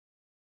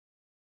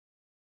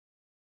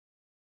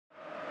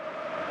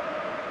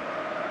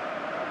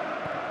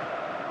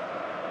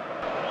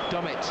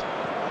Dummett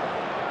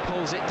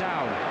pulls it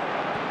down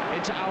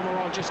into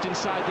Almirón just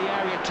inside the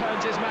area,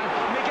 turns his man,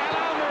 Miguel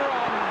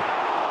Almirón,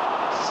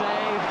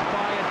 saved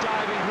by a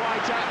diving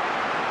Whiter.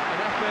 An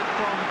effort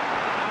from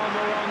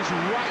Almirón's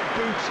right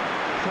boot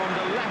from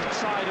the left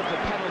side of the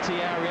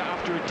penalty area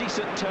after a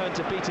decent turn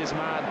to beat his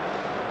man,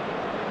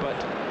 but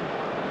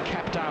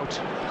kept out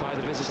by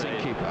the visiting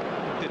keeper.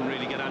 Didn't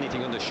really get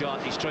anything on the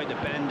shot. He's trying to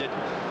bend it.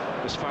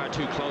 It was far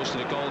too close to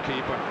the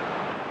goalkeeper.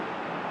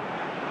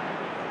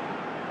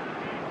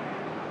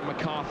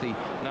 McCarthy,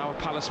 now a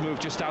Palace move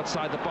just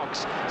outside the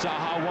box.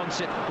 Zaha wants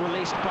it,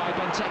 released by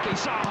Benteke.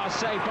 Zaha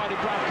saved by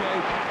Dubravka,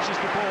 who catches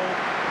the ball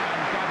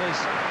and gathers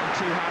in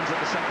two hands at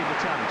the second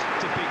attempt.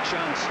 It's a big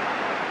chance.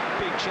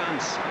 Big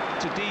chance.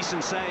 It's a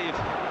decent save.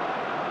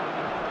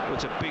 But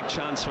it's a big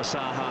chance for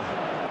Zaha.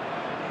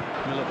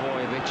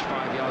 Milivojevic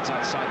 5 yards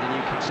outside the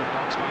Newcastle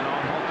box. Van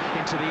Aanholt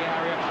into the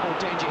area. Oh,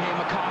 danger here.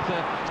 MacArthur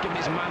has given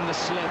his man the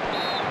slip.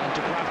 And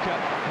Dubravka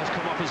has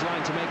come off his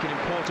line to make an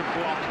important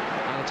block.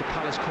 And it's a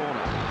Palace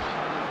corner.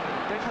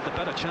 They've had the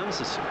better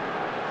chances.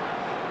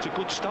 It's a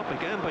good stop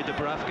again by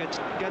Dubravka.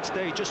 Gets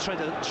there, he just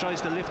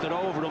tries to lift it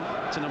over him.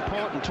 It's an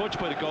important touch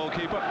by the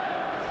goalkeeper.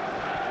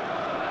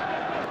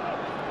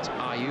 It's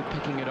Ayew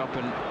picking it up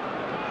and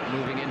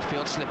moving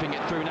infield, slipping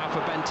it through now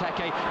for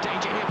Benteke.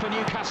 Danger here for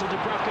Newcastle.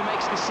 Dubravka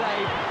makes the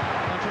save.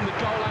 And from the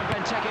goal line,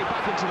 Benteke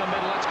back into the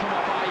middle. That's come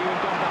off Ayew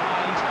and gone behind.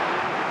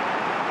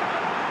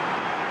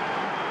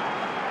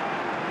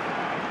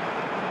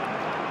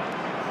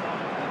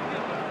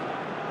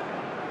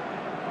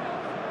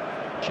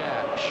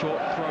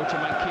 Short throw to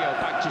Manquillo,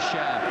 back to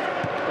Cher.